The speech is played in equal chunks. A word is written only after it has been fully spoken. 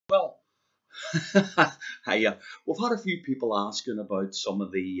Well, hey, we've had a few people asking about some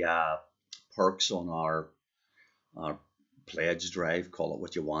of the perks on our pledge drive, call it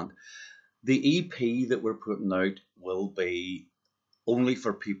what you want. The EP that we're putting out will be only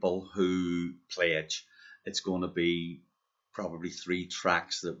for people who pledge. It's going to be probably 3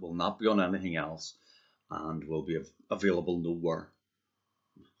 tracks that will not be on anything else and will be available nowhere.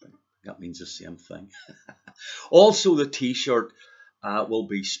 That means the same thing. Also, the T-shirt will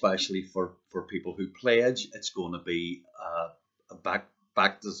be specially for people who pledge. It's going to be a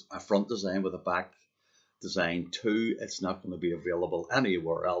a front design with a back design too. It's not going to be available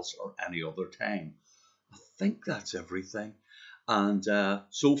anywhere else or any other time. I think that's everything. And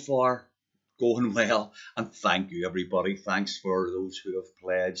so far, going well. And thank you, everybody. Thanks for those who have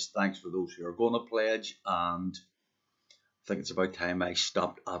pledged. Thanks for those who are going to pledge. And I think it's about time I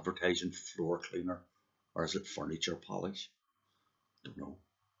stopped advertising floor cleaner. Or is it furniture polish? Don't know.